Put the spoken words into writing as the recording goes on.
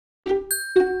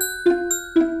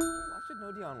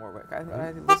John Warwick.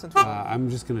 I listened to him. I'm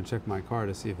just going to check my car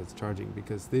to see if it's charging,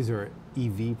 because these are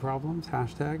EV problems,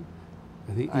 hashtag.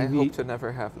 I hope to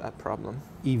never have that problem.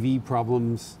 EV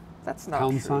problems. That's not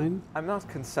pound true. Sign. I'm not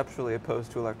conceptually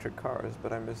opposed to electric cars,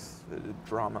 but I'm just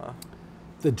drama.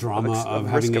 The drama of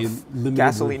having a limited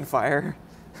gasoline fire.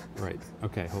 Right.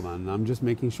 Okay, hold on. I'm just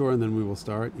making sure, and then we will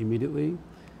start immediately.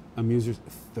 Amusers,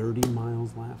 30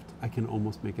 miles left. I can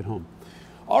almost make it home.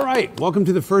 All right, welcome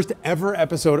to the first ever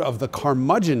episode of the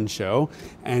Carmudgeon Show.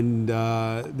 And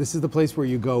this is the place where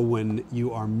you go when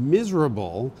you are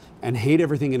miserable and hate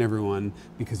everything and everyone,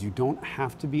 because you don't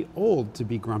have to be old to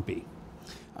be grumpy.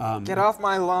 Get off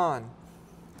my lawn.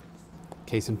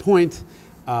 Case in point,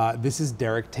 this is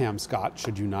Derek Tam-Scott,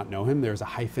 should you not know him. There's a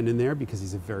hyphen in there because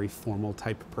he's a very formal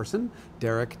type person.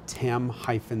 Derek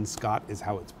Tam-Scott is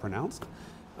how it's pronounced.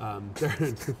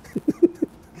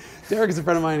 Derek is a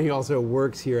friend of mine. He also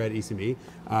works here at ISSIMI.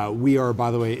 We are, by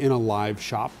the way, in a live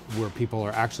shop where people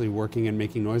are actually working and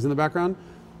making noise in the background.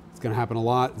 It's going to happen a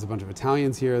lot. There's a bunch of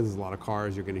Italians here. There's a lot of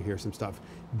cars. You're going to hear some stuff.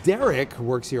 Derek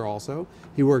works here also.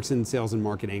 He works in sales and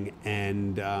marketing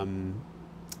and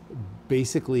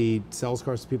basically sells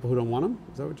cars to people who don't want them.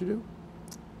 Is that what you do?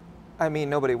 I mean,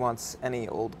 nobody wants any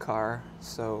old car,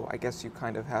 so I guess you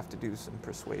kind of have to do some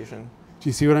persuasion. Do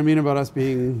you see what I mean about us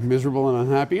being miserable and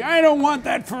unhappy? I don't want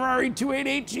that Ferrari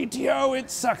 288 GTO,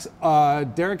 it sucks.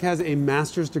 Derek has a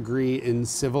master's degree in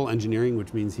civil engineering,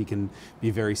 which means he can be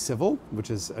very civil,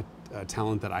 which is a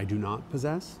talent that I do not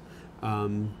possess.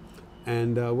 And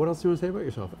what else do you want to say about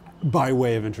yourself? By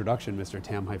way of introduction, Mr.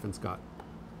 Tam-Scott.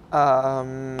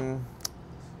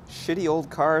 Shitty old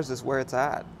cars is where it's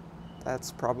at.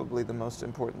 That's probably the most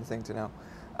important thing to know.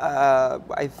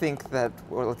 I think that,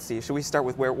 well, let's see, should we start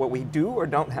with what we do or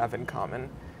don't have in common?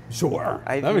 Sure,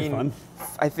 that'd be fun.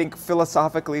 I think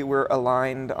philosophically we're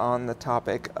aligned on the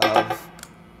topic of...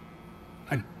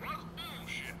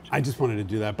 I just wanted to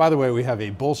do that. By the way, we have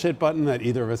a bullshit button that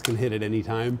either of us can hit at any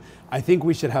time. I think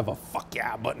we should have a fuck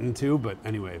yeah button too, but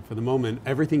anyway, for the moment,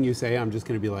 everything you say, I'm just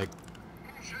gonna be like...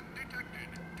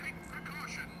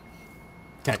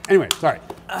 Okay, anyway, sorry.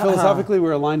 Philosophically,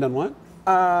 we're aligned on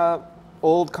what?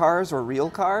 Old cars or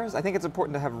real cars? I think it's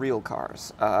important to have real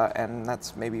cars, and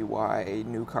that's maybe why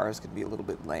new cars can be a little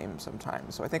bit lame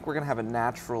sometimes. So I think we're going to have a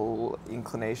natural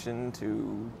inclination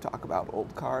to talk about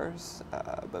old cars,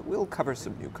 but we'll cover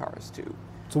some new cars too.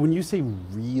 So when you say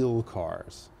real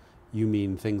cars, you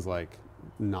mean things like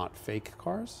not fake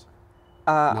cars?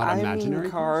 Not imaginary I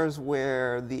mean cars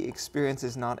where the experience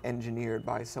is not engineered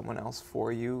by someone else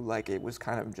for you. Like it was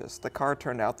kind of just, the car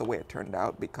turned out the way it turned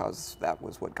out because that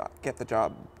was what get the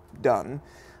job done,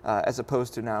 as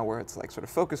opposed to now where it's like sort of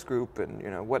focus group and, you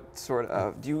know, what sort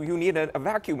of, do you need a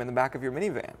vacuum in the back of your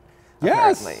minivan?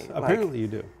 Yes, apparently, apparently you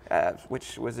do.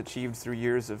 Which was achieved through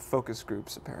years of focus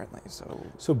groups, apparently.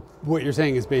 So what you're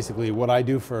saying is basically what I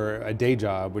do for a day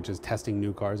job, which is testing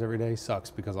new cars every day, sucks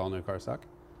because all new cars suck?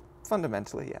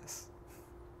 Fundamentally, yes.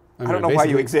 I don't know why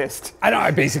you exist.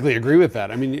 I basically agree with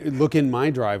that. I mean, look in my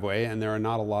driveway, and there are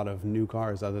not a lot of new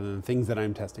cars other than things that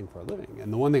I'm testing for a living.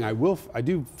 And the one thing I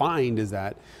do find is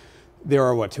that there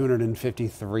are,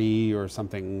 253 or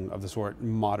something of the sort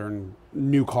modern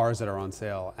new cars that are on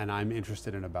sale, and I'm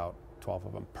interested in about 12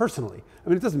 of them, personally. I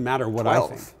mean, it doesn't matter what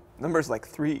 12. I think. Number's like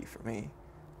 3 for me.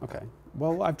 Okay.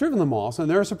 Well, I've driven them all, so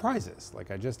there are surprises.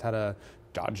 Like I just had a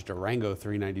Dodge Durango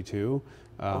 392,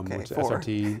 okay, which 4.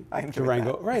 SRT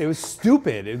Durango. That. Right, it was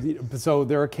stupid. So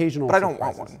there are occasional But I don't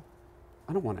surprises. want one.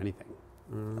 I don't want anything.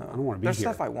 I don't want to be There's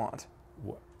here. stuff I want.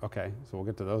 Okay, so we'll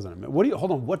get to those in a minute.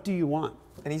 Hold on, what do you want?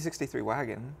 An E63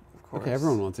 wagon, of course. Okay,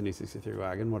 everyone wants an E63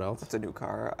 wagon. What else? It's a new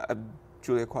car. A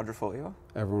Giulia Quadrifoglio.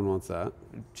 Everyone wants that.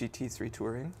 GT3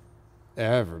 Touring.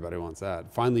 Everybody wants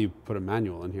that. Finally, you put a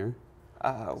manual in here.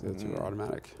 So it's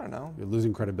automatic. I don't know. You're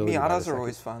losing credibility. Miatas are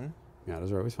always fun.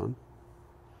 Miatas are always fun.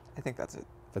 I think that's it.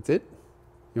 That's it?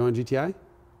 You want a GTI?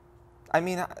 I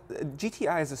mean,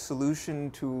 GTI is a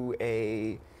solution to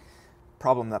a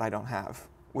problem that I don't have,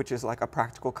 which is like a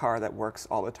practical car that works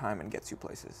all the time and gets you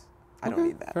places. I don't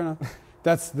need that. Fair enough.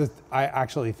 I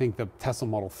actually think the Tesla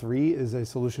Model 3 is a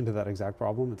solution to that exact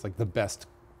problem. It's like the best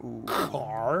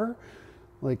car.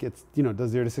 Like it's, does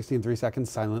 0 to 60 in 3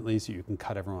 seconds silently, so you can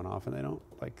cut everyone off and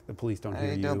the police don't hear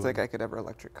you. I don't think I could ever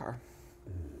electric car.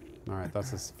 All right,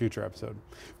 that's a future episode.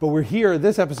 But we're here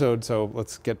this episode, so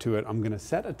let's get to it. I'm going to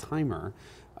set a timer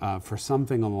for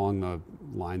something along the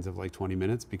lines of like 20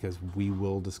 minutes because we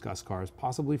will discuss cars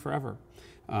possibly forever.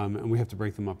 And we have to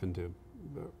break them up into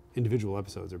individual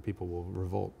episodes or people will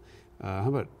revolt. How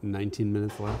about 19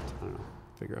 minutes left? I don't know.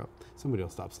 figure out. Somebody will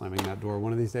stop slamming that door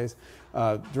one of these days.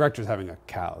 Director's having a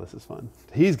cow. This is fun.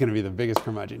 He's going to be the biggest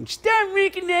curmudgeon. Stop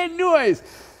making that noise.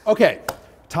 Okay,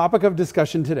 topic of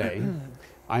discussion today.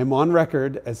 I'm on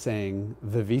record as saying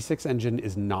the V6 engine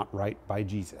is not right by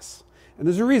Jesus. And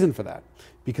there's a reason for that,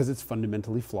 because it's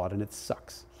fundamentally flawed and it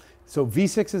sucks. So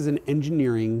V6 is an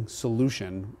engineering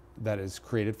solution that is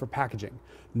created for packaging.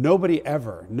 Nobody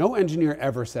ever, no engineer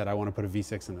ever said, I want to put a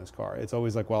V6 in this car. It's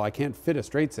always like, well, I can't fit a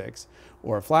straight six,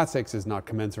 or a flat six is not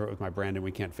commensurate with my brand and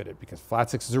we can't fit it, because flat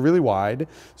sixes are really wide,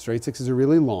 straight sixes are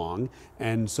really long.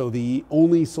 And so the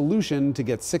only solution to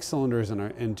get 6 cylinders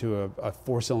into a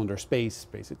 4-cylinder space,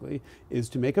 basically, is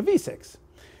to make a V6.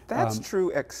 That's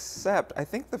true, except I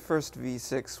think the first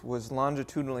V6 was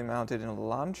longitudinally mounted in a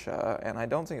Lancia, and I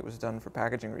don't think it was done for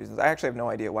packaging reasons. I actually have no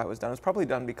idea why it was done. It was probably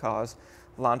done because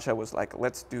Lancia was like,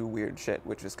 let's do weird shit,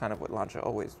 which is kind of what Lancia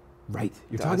always Right.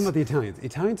 You're does. talking about the Italians.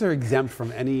 Italians are exempt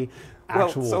from any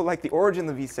actual... Well, so like the origin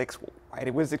of the V6, why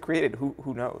was it created?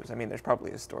 Who knows? I mean, there's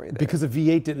probably a story there. Because a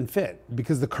V8 didn't fit.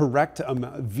 Because the correct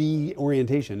V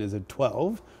orientation is a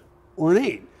 12 or an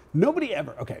 8. Nobody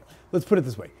ever... Okay, let's put it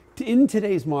this way. In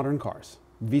today's modern cars,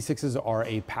 V6s are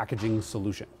a packaging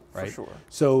solution, right? For sure.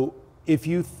 So if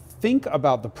you think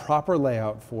about the proper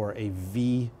layout for a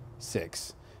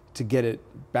V6, to get it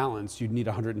balanced, you'd need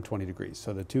 120 degrees.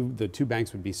 So the two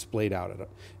banks would be splayed out.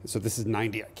 So this is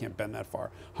 90, I can't bend that far.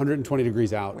 120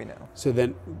 degrees out. We know. So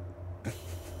then...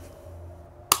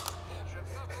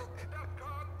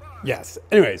 Yes.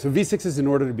 Anyway, so V6s, in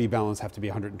order to be balanced, have to be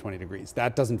 120 degrees.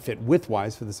 That doesn't fit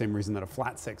widthwise for the same reason that a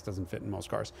flat six doesn't fit in most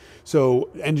cars.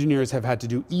 So engineers have had to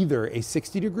do either a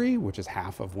 60 degree, which is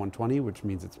half of 120, which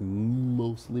means it's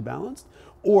mostly balanced,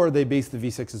 or they base the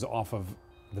V6s off of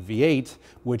the V8,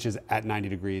 which is at 90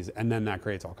 degrees, and then that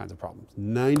creates all kinds of problems.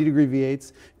 90 degree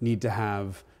V8s need to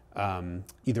have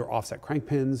either offset crank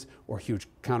pins or huge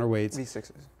counterweights.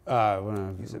 V6s.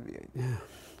 You said V8. Yeah.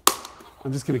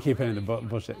 I'm just going to keep hitting the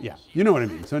bullshit. Yeah, you know what I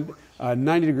mean. So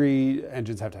 90 degree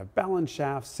engines have to have balance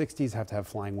shafts. 60s have to have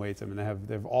flying weights. I mean, they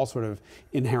have all sort of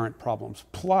inherent problems.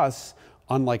 Plus,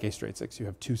 unlike a straight six, you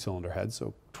have 2-cylinder heads,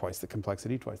 so twice the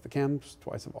complexity, twice the cams,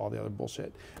 twice of all the other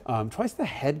bullshit. Twice the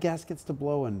head gaskets to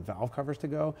blow and valve covers to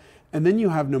go. And then you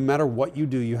have, no matter what you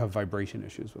do, you have vibration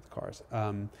issues with cars.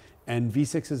 And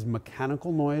V6's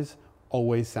mechanical noise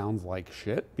always sounds like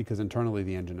shit, because internally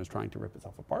the engine is trying to rip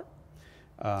itself apart.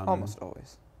 Almost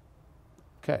always.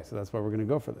 Okay, so that's why we're going to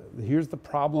go for that. Here's the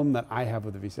problem that I have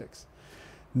with the V6.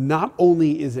 Not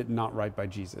only is it not right by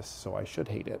Jesus, so I should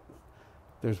hate it.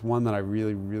 There's one that I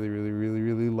really, really, really, really,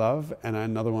 really love, and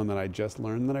another one that I just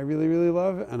learned that I really, really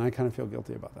love, and I kind of feel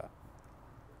guilty about that.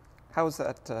 How is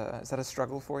that? Is that a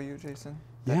struggle for you, Jason?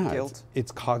 Yeah, guilt?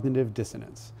 It's cognitive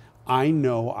dissonance. I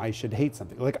know I should hate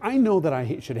something. Like, I know that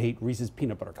I should hate Reese's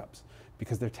peanut butter cups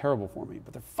because they're terrible for me,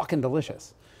 but they're fucking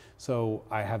delicious. So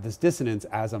I have this dissonance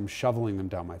as I'm shoveling them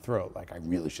down my throat. Like, I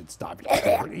really should stop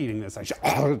eating this. I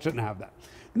shouldn't have that.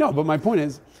 No, but my point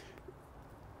is,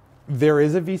 there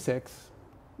is a V6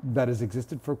 that has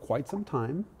existed for quite some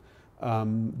time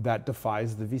that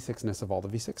defies the V6-ness of all the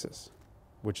V6s,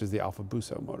 which is the Alfa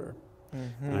Busso motor.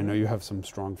 Mm-hmm. And I know you have some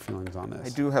strong feelings on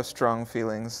this. I do have strong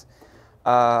feelings.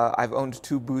 I've owned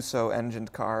 2 Busso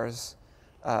engined cars,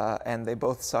 and they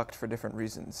both sucked for different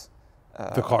reasons.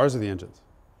 The cars or the engines?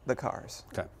 The cars.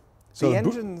 Okay. So the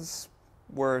engines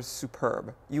were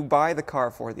superb. You buy the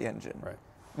car for the engine, right?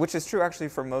 Which is true actually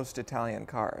for most Italian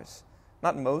cars.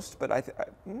 Not most, but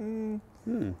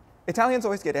Italians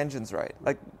always get engines right.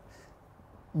 Like,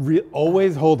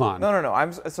 always hold on.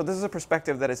 No. So this is a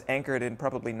perspective that is anchored in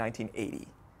probably 1980.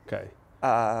 Okay.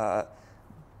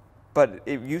 But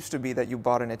it used to be that you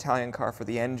bought an Italian car for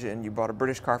the engine, you bought a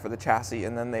British car for the chassis,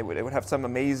 and then it would have some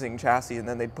amazing chassis, and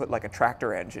then they'd put like a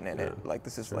tractor engine in it. Like,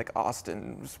 this is like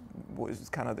Austin was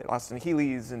kind of the Austin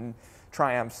Healey's and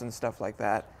Triumphs and stuff like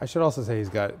that. I should also say he's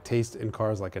got taste in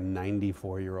cars like a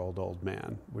 94-year-old old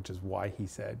man, which is why he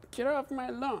said, "Get off my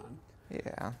lawn."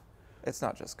 Yeah, it's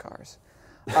not just cars.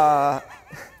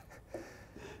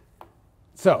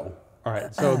 So. All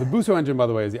right, so the Busso engine, by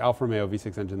the way, is the Alfa Romeo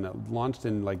V6 engine that launched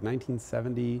in like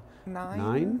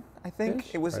 1979. I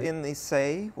think. It was in the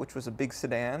Say, which was a big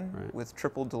sedan Right. with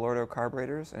triple Delorto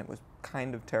carburetors, and it was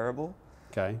kind of terrible.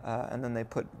 Okay. And then they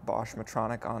put Bosch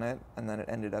Matronic on it, and then it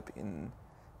ended up in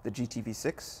the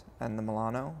GTV6 and the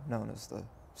Milano, known as the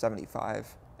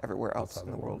 75 everywhere else in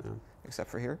the world,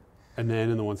 except for here. And then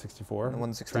in the 164, And the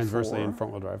 164. transversely in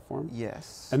front-wheel drive form.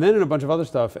 Yes. And then in a bunch of other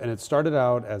stuff, and it started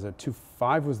out as a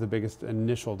 2.5 was the biggest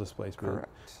initial displacement.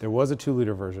 Correct. There was a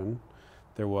 2-liter version.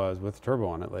 There was with turbo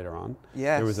on it later on.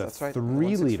 Yes, there was a that's right.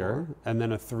 3-liter and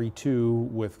then a 3.2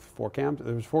 with 4-cam.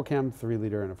 There was 4-cam,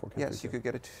 3-liter, and a 4-cam. Yes, you could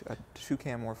get a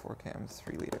 2-cam or 4-cam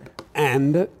 3-liter.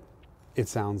 And it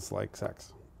sounds like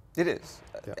sex. It is.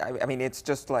 Yeah. I mean, it's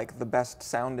just like the best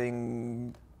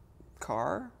sounding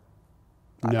car.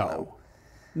 No.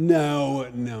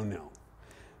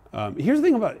 Here's the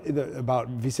thing about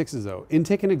V6s though.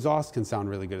 Intake and exhaust can sound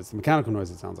really good. It's the mechanical noise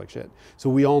that sounds like shit. So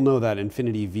we all know that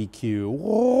Infinity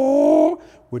VQ,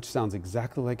 which sounds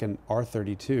exactly like an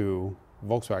R32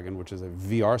 Volkswagen, which is a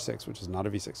VR6, which is not a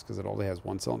V6 because it only has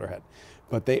one cylinder head.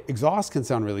 But the exhaust can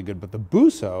sound really good, but the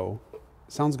Busso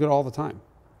sounds good all the time.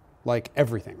 Like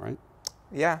everything, right?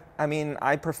 Yeah, I mean,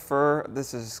 I prefer,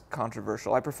 this is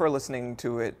controversial, I prefer listening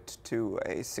to it to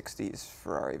a 60s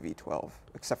Ferrari V12,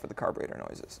 except for the carburetor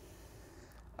noises.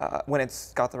 When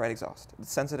it's got the right exhaust.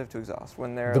 It's sensitive to exhaust.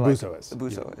 When they're the like, Busso is. The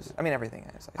Busso is. I mean, everything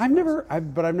is. I've never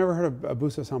heard a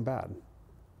Busso sound bad.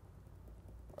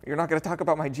 You're not going to talk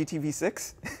about my GT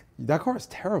V6? That car is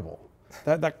terrible.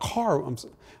 That car,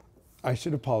 I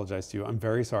should apologize to you. I'm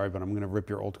very sorry, but I'm going to rip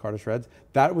your old car to shreds.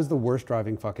 That was the worst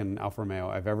driving fucking Alfa Romeo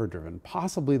I've ever driven.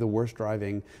 Possibly the worst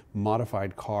driving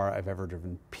modified car I've ever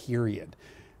driven, period.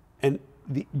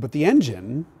 But the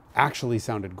engine actually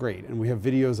sounded great. And we have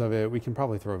videos of it. We can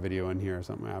probably throw a video in here or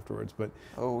something afterwards. But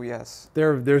oh, yes.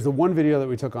 There's the one video that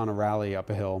we took on a rally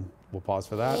up a hill. We'll pause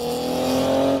for that.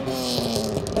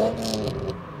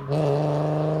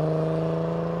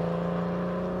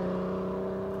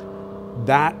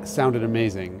 That sounded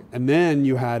amazing. And then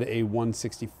you had a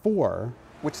 164.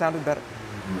 Which sounded better.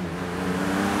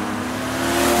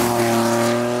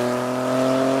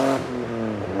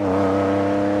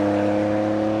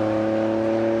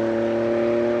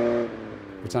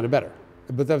 Which sounded better.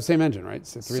 But that was the same engine, right?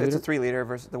 It's a 3-liter? It's a 3-liter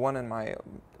versus the one in my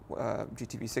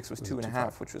GT V6 was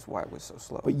 2.5, which is why it was so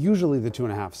slow. But usually the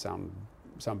 2.5 sound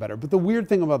better. But the weird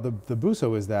thing about the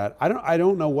Busso is that I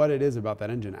don't know what it is about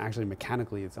that engine. Actually,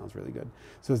 mechanically, it sounds really good.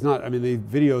 So it's not, I mean, the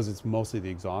videos, it's mostly the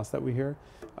exhaust that we hear,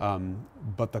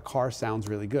 but the car sounds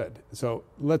really good. So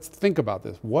let's think about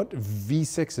this. What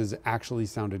V6s actually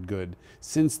sounded good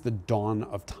since the dawn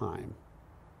of time?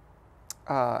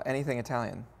 Anything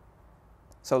Italian.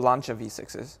 So Lancia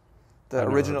V6s. The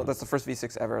original, that's the first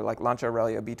V6 ever, like Lancia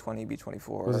Aurelia B20, B24,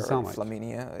 What does it sound like?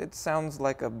 Flaminia. It sounds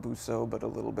like a Busso, but a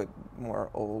little bit more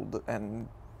old and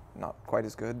not quite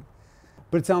as good.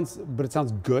 But it sounds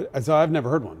good. So I've never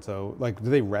heard one. So like, do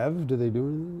they rev? Do they do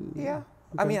anything? Yeah. Okay.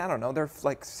 I mean, I don't know. They're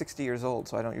like 60 years old,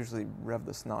 so I don't usually rev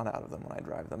the snot out of them when I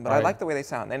drive them. But I like the way they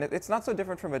sound. And it's not so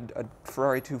different from a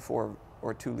Ferrari 2.4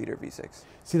 or 2-liter V6.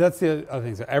 See, that's the other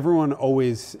thing. So everyone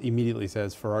always immediately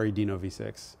says Ferrari Dino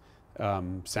V6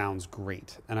 sounds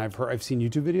great. And I've seen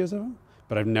YouTube videos of them,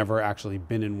 but I've never actually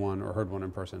been in one or heard one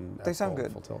in person. They sound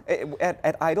good.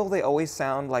 At idle, they always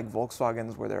sound like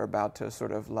Volkswagens where they're about to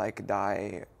sort of like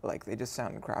die. Like they just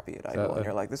sound crappy at idle. And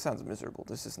you're like, this sounds miserable.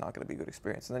 This is not going to be a good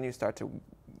experience. And then you start to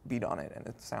beat on it and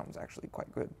it sounds actually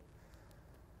quite good.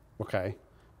 Okay.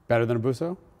 Better than a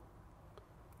Busso?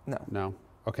 No. No.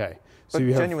 Okay. So but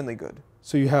genuinely good.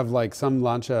 So you have like some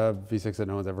Lancia V6 that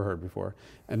no one's ever heard before.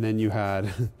 And then you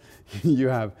had, you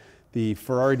have the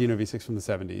Ferrari Dino V6 from the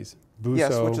 70s. Busso.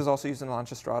 Yes, which is also used in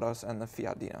Lancia Stratos and the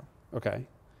Fiat Dino. Okay.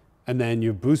 And then you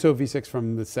have Busso V6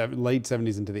 from the late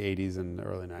 70s into the 80s and the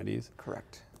early 90s.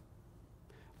 Correct.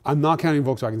 I'm not counting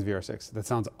Volkswagen's VR6. That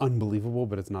sounds unbelievable,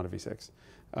 but it's not a V6.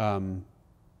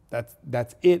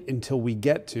 That's it until we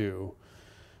get to,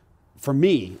 for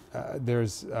me,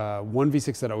 there's one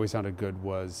V6 that always sounded good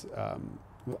was,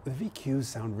 the VQs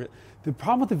sound real. The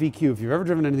problem with the VQ, if you've ever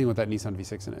driven anything with that Nissan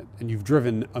V6 in it, and you've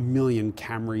driven a million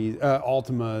Camrys,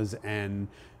 Altimas and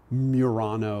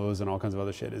Muranos and all kinds of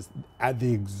other shit, is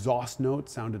the exhaust note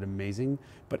sounded amazing,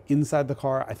 but inside the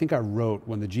car, I think I wrote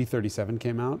when the G37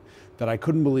 came out that I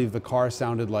couldn't believe the car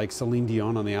sounded like Celine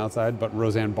Dion on the outside, but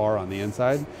Roseanne Barr on the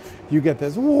inside. You get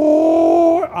this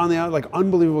whoa on the outside, like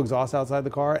unbelievable exhaust outside the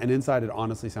car, and inside it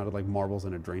honestly sounded like marbles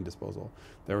in a drain disposal.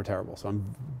 They were terrible, so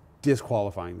I'm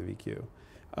disqualifying the VQ.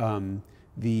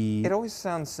 It always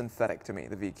sounds synthetic to me,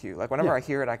 the VQ. Like whenever I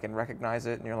hear it, I can recognize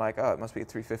it, and you're like, oh, it must be a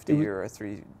 350 or a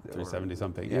 370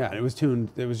 something. Yeah, and it was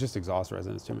tuned. It was just exhaust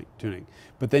resonance tuning.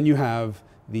 But then you have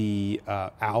the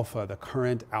Alfa, the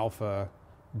current Alfa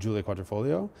Giulia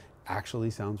Quadrifoglio, actually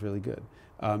sounds really good.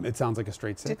 It sounds like a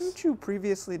straight 6. Didn't you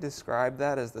previously describe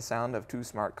that as the sound of two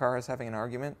smart cars having an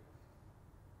argument?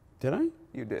 Did I?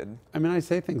 You did. I mean, I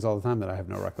say things all the time that I have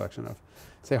no recollection of.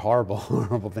 I say horrible,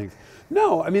 horrible things.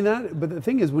 No, I mean but the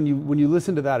thing is, when you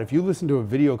listen to that, if you listen to a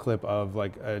video clip of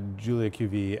like a Giulia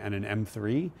QV and an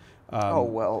M3, Oh,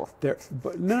 well.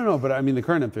 but no, but I mean the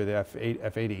current M3, the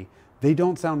F80, they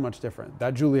don't sound much different.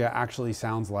 That Giulia actually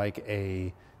sounds like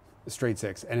a straight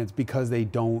six, and it's because they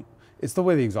don't. It's the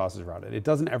way the exhaust is routed. It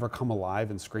doesn't ever come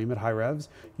alive and scream at high revs.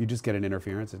 You just get an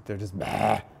interference. They're just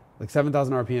bah. Like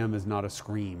 7,000 RPM is not a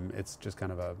scream. It's just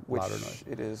kind of a louder noise.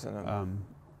 It is in a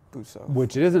Busso.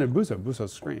 Which it isn't a Busso.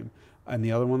 Busso's scream. And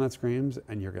the other one that screams,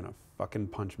 and you're gonna fucking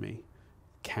punch me,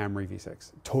 Camry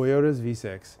V6. Toyota's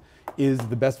V6 is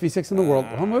the best V6 in the world.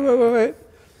 Oh, wait.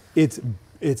 It's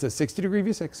a 60-degree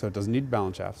V6, so it doesn't need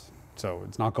balance shafts. So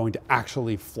it's not going to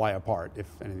actually fly apart if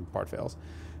anything part fails.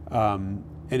 And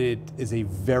it is a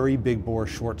very big bore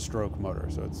short stroke motor,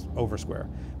 so it's over square.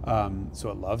 So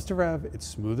it loves to rev, it's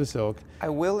smooth as silk. I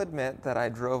will admit that I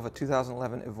drove a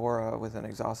 2011 Evora with an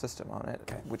exhaust system on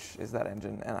it, which is that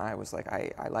engine, and I was like,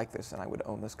 I like this and I would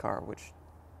own this car, which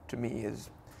to me is,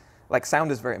 like,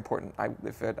 sound is very important. I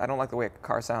don't like the way a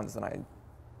car sounds, then I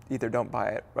either don't buy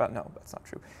it, well, no, that's not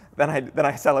true. Then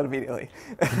I sell it immediately,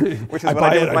 which is what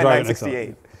I did with my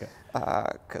 968.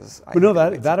 But no,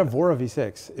 that Evora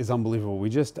V6 is unbelievable.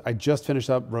 I just finished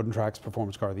up Road and Track's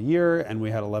Performance Car of the Year, and we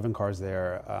had 11 cars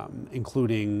there,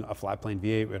 including a flat plane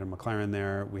V8. We had a McLaren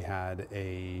there. We had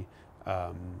a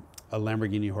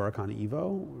Lamborghini Huracan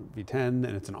Evo V10, and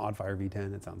it's an odd fire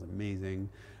V10. It sounds amazing.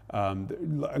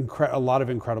 A lot of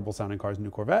incredible sounding cars. New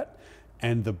Corvette,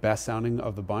 and the best sounding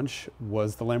of the bunch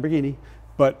was the Lamborghini.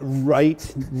 But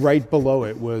right below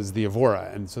it was the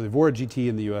Evora, and so the Evora GT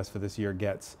in the US for this year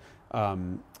gets a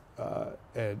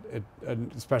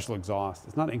special exhaust.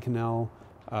 It's not Inconel.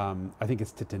 I think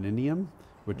it's titanium,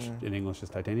 which in English is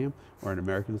titanium, or in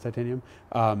American is titanium.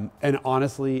 And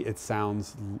honestly,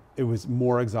 it was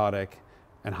more exotic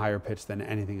and higher pitched than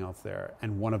anything else there,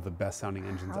 and one of the best sounding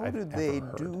engines I've ever heard. How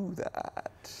did they do that?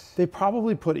 They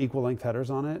probably put equal length headers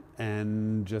on it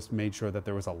and just made sure that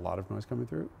there was a lot of noise coming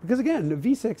through. Because again, a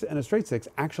V6 and a straight six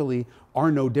actually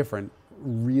are no different,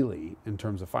 really, in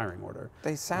terms of firing order.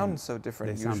 They sound so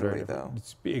different usually, though.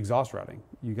 It's exhaust routing.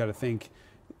 You got to think,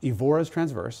 Evora's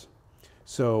transverse,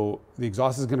 so the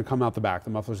exhaust is going to come out the back,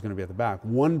 the muffler is going to be at the back.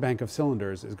 One bank of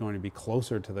cylinders is going to be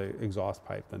closer to the exhaust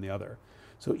pipe than the other.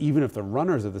 So even if the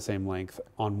runners are the same length,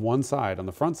 on one side, on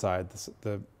the front side,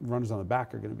 the runners on the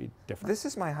back are going to be different. This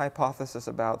is my hypothesis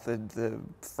about the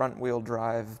front-wheel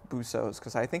drive Bussos,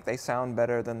 because I think they sound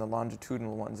better than the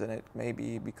longitudinal ones, and it may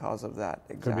be because of that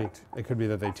exact. It could be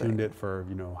that they tuned it for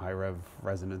high rev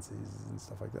resonances and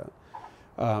stuff like that.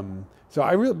 So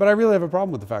I really have a problem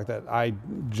with the fact that I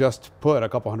just put a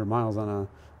couple hundred miles on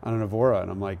an Evora, and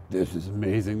I'm like, this is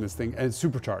amazing, this thing, and it's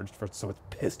supercharged, so it's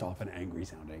pissed off and angry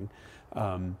sounding.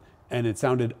 And it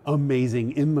sounded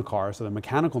amazing in the car, so the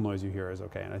mechanical noise you hear is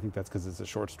okay, and I think that's because it's a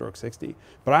short stroke 60.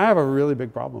 But I have a really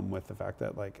big problem with the fact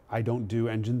that, like, I don't do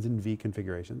engines in V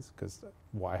configurations, because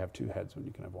why have two heads when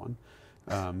you can have one?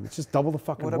 It's just double the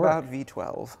fucking work. What about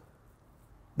V12?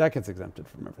 That gets exempted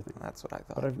from everything. That's what I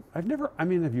thought. But I've never,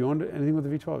 have you owned anything with a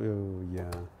V12? Oh,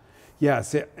 yeah. Yeah,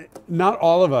 see, not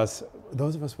all of us,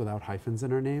 those of us without hyphens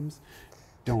in our names,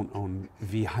 don't own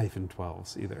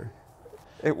V-12s either.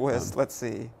 It was, let's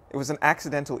see, it was an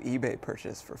accidental eBay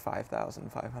purchase for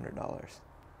 $5,500.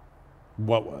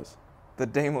 What was? The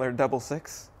Daimler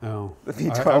 6. Oh, the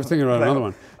V12. I was thinking about another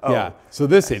one. Oh. Yeah, so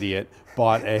this idiot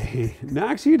bought no,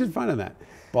 actually you did fine on that.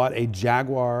 Bought a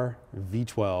Jaguar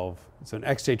V12, so an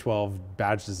XJ12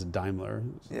 badged as a Daimler.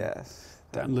 Yes.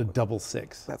 Daimler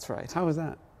 6. That's right. How was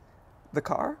that? The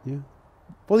car? Yeah.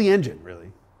 Well, the engine,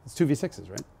 really. It's two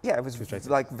V6s, right? Yeah, it was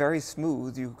like very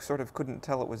smooth. You sort of couldn't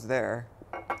tell it was there,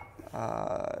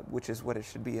 which is what it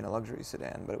should be in a luxury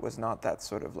sedan. But it was not that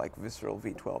sort of like visceral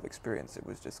V12 experience. It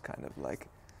was just kind of like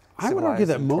I would argue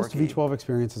that most torquey. V12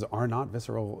 experiences are not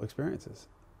visceral experiences.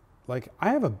 Like, I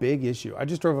have a big issue. I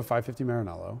just drove a 550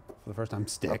 Maranello for the first time,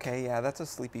 stick. Okay, yeah, that's a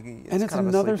sleepy. And it's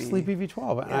another sleepy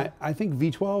V12. Yeah. And I think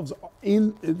V12s,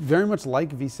 very much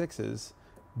like V6s,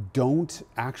 don't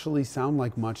actually sound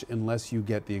like much unless you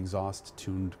get the exhaust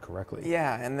tuned correctly.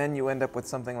 Yeah, and then you end up with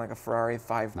something like a Ferrari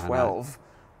 512.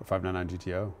 Or 599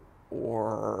 GTO.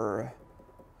 Or,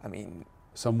 I mean...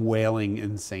 some wailing,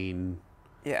 insane...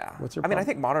 Yeah. What's your I mean, I problem?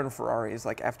 think modern Ferraris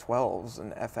like F12s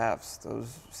and FFs,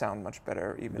 those sound much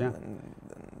better even than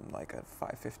like a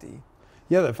 550.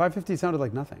 Yeah, the 550 sounded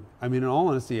like nothing. I mean, in all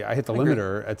honesty, I hit the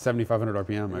limiter at 7,500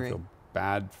 RPM. I feel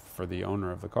bad for the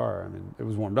owner of the car. I mean, it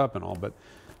was warmed up and all, but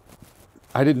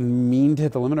I didn't mean to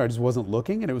hit the limiter. I just wasn't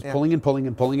looking, and it was pulling and pulling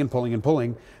and pulling and pulling and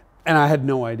pulling, and I had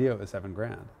no idea it was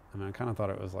 $7,000. I mean, I kind of thought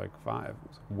it was like 5. I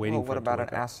was waiting Well, for what it to about an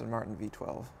work out. Aston Martin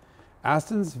V12?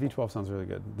 Aston's V12 sounds really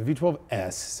good. The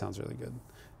V12S sounds really good.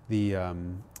 The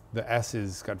S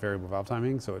is got variable valve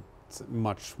timing, so it's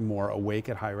much more awake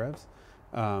at high revs.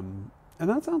 And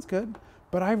that sounds good,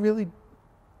 but I really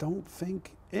don't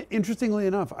think, interestingly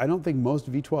enough, I don't think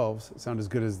most V12s sound as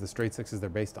good as the straight sixes they're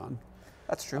based on.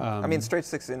 That's true. I mean, straight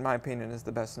six, in my opinion, is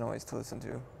the best noise to listen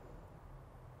to.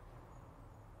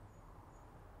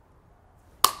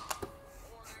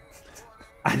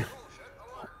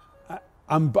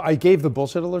 I gave the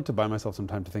bullshit alert to buy myself some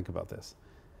time to think about this.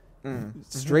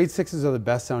 Straight sixes are the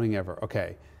best sounding ever.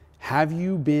 Okay. Have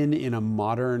you been in a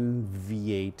modern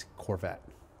V8 Corvette?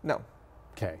 No.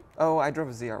 Okay. Oh, I drove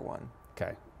a ZR1.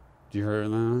 Okay. Do you hear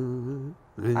that?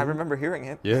 I remember hearing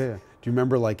it. Yeah. Do you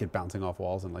remember like it bouncing off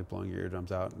walls and like blowing your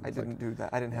eardrums out? I didn't do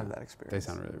that. I didn't have that experience.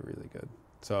 They sound really, really good.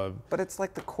 So, but it's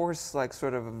like the coarse, like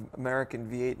sort of American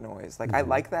V8 noise. Like I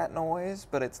like that noise,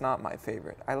 but it's not my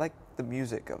favorite. I like the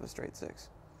music of a straight six.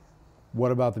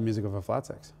 What about the music of a flat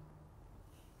six?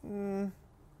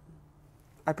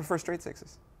 I prefer straight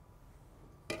sixes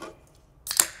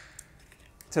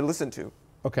to listen to.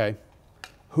 Okay.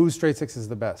 Whose straight six is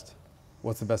the best?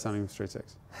 What's the best sounding straight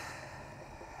six?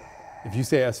 If you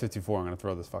say S54, I'm going to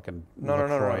throw this fucking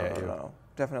LaCroix at you. No.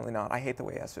 Definitely not. I hate the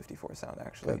way S54 sound,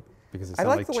 actually. Good, because it I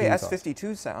sounds like the way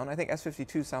S52s sound. I think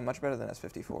S52s sound much better than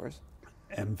S54s.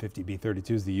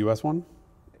 M50B32 is the US one?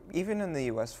 Even in the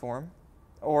US form.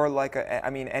 Or like, I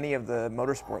mean, any of the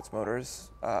motorsports motors,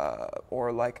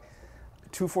 or like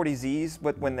 240Zs,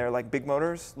 but when they're like big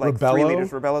motors, like Rebello? 3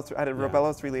 liters. Rebello, I had a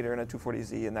Rebello 3 liter and a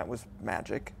 240Z, and that was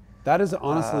magic. That is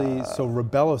honestly, so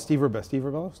Rebello, Steve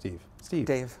Rebello?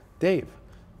 Steve. Dave.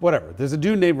 Whatever. There's a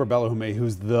dude named Rebello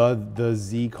who's the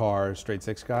Z car straight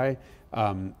six guy.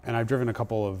 And I've driven a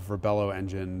couple of Rebello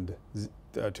engined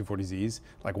 240Zs.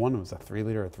 Like one was a 3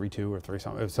 liter, a 3.2, or 3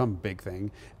 something. It was some big thing.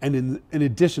 And in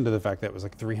addition to the fact that it was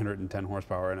like 310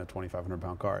 horsepower in a 2,500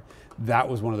 pound car, that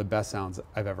was one of the best sounds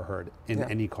I've ever heard in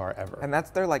any car ever. And that's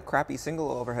their like crappy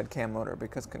single overhead cam motor,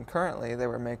 because concurrently they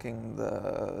were making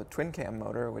the twin cam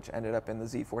motor, which ended up in the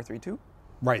Z432.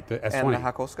 Right, the S20. And the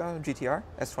Hakoska GTR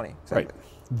S20. Exactly. Right.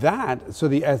 That, so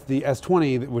the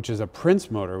S20, which is a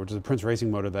Prince motor, which is a Prince racing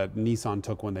motor that Nissan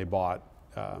took when they bought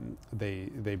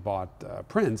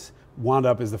Prince, wound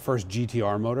up as the first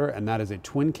GTR motor, and that is a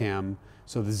twin cam.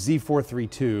 So the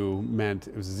Z432 meant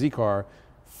it was a Z car,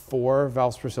 4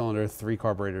 valves per cylinder, 3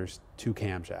 carburetors, 2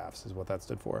 camshafts is what that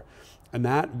stood for. And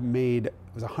that made, it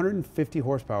was 150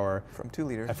 horsepower. From 2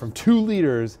 liters. From 2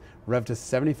 liters, revved to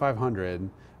 7,500.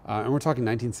 And we're talking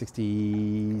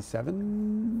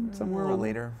 1967, somewhere or around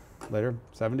later. Later,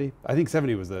 70? I think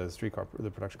 70 was the street car,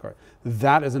 the production car.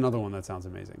 That is another one that sounds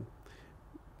amazing.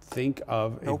 Think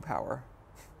of no power.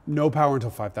 No power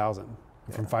until 5,000.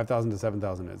 Yeah. From 5,000 to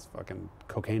 7,000 is fucking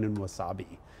cocaine and wasabi,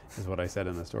 is what I said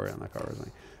in the story on that car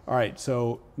originally. All right,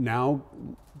 so now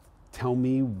tell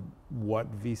me what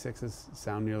V6s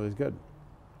sound nearly as good.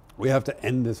 We have to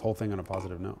end this whole thing on a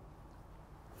positive note.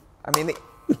 I mean,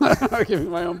 I'm giving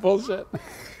my own bullshit.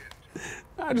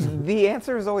 The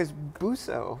answer is always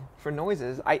Busso for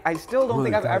noises. I still don't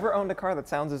think I've ever owned a car that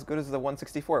sounds as good as the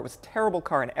 164. It was a terrible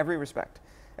car in every respect,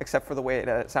 except for the way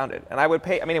it sounded. And I would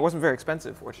pay, I mean, it wasn't very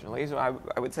expensive, fortunately, so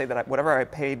I would say that whatever I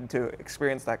paid to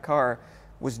experience that car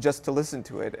was just to listen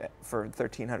to it for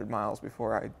 1,300 miles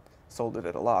before I sold it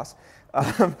at a loss.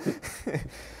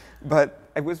 But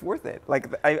it was worth it.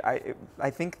 Like, I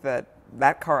think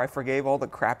that car, I forgave all the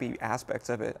crappy aspects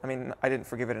of it. I mean, I didn't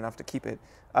forgive it enough to keep it.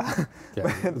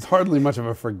 It's hardly much of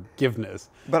a forgiveness.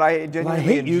 But I genuinely I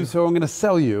hate you, so I'm going to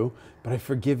sell you, but I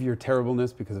forgive your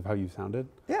terribleness because of how you sounded.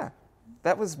 Yeah.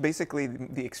 That was basically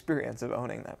the experience of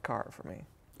owning that car for me.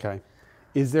 Okay.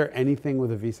 Is there anything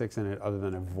with a V6 in it other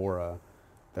than a Vora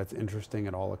that's interesting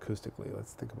at all acoustically?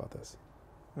 Let's think about this.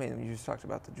 I mean, you just talked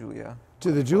about the Giulia.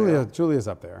 Giulia's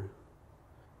up there.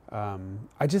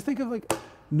 I just think of like,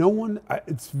 no one,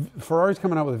 Ferrari's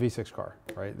coming out with a V6 car,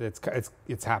 right?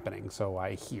 It's happening, so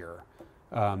I hear.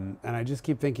 And I just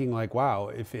keep thinking like, wow,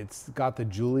 if it's got the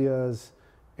Giulia's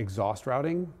exhaust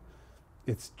routing,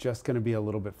 it's just going to be a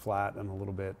little bit flat and a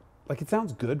little bit, like it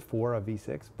sounds good for a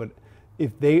V6, but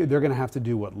if they're going to have to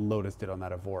do what Lotus did on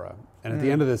that Evora. And at the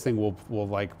end of this thing, we'll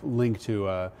like link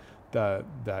to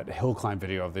that hill climb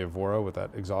video of the Evora with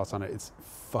that exhaust on it. It's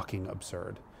fucking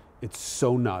absurd. It's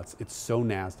so nuts. It's so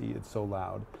nasty. It's so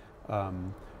loud.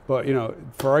 But you know,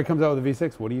 Ferrari comes out with a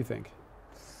V6. What do you think?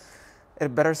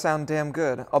 It better sound damn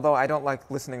good. Although I don't like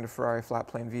listening to Ferrari flat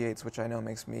plane V8s, which I know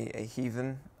makes me a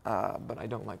heathen. But I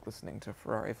don't like listening to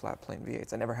Ferrari flat plane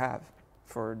V8s. I never have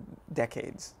for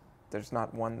decades. there's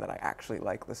not one that I actually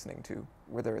like listening to,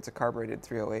 whether it's a carbureted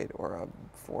 308 or a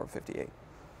 458.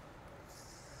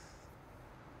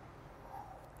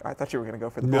 I thought you were going to go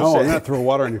for the bullshit. No, I'm going to throw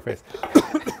water on your face.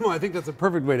 Well, I think that's a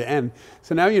perfect way to end.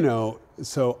 So now you know.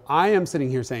 So I am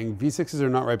sitting here saying V6s are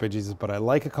not right by Jesus, but I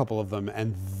like a couple of them.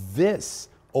 And this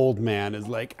old man is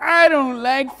like, I don't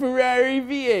like Ferrari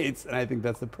V8s. And I think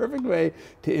that's the perfect way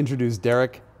to introduce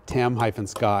Derek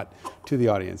Tam-Scott to the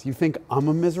audience. You think I'm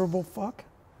a miserable fuck?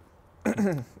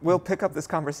 We'll pick up this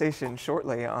conversation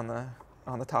shortly on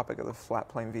the topic of the flat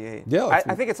plane V8. Yeah,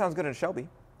 I think it sounds good in Shelby.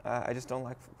 I just don't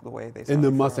like the way they sound. In the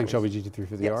Mustang Shelby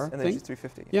GT350R yes, in the thing?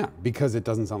 GT350. Yeah, because it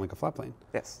doesn't sound like a flat plane.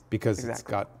 Yes. Because exactly. it's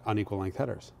got unequal length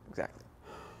headers. Exactly.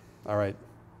 All right,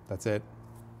 that's it.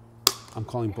 I'm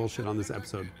calling bullshit on this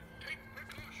episode.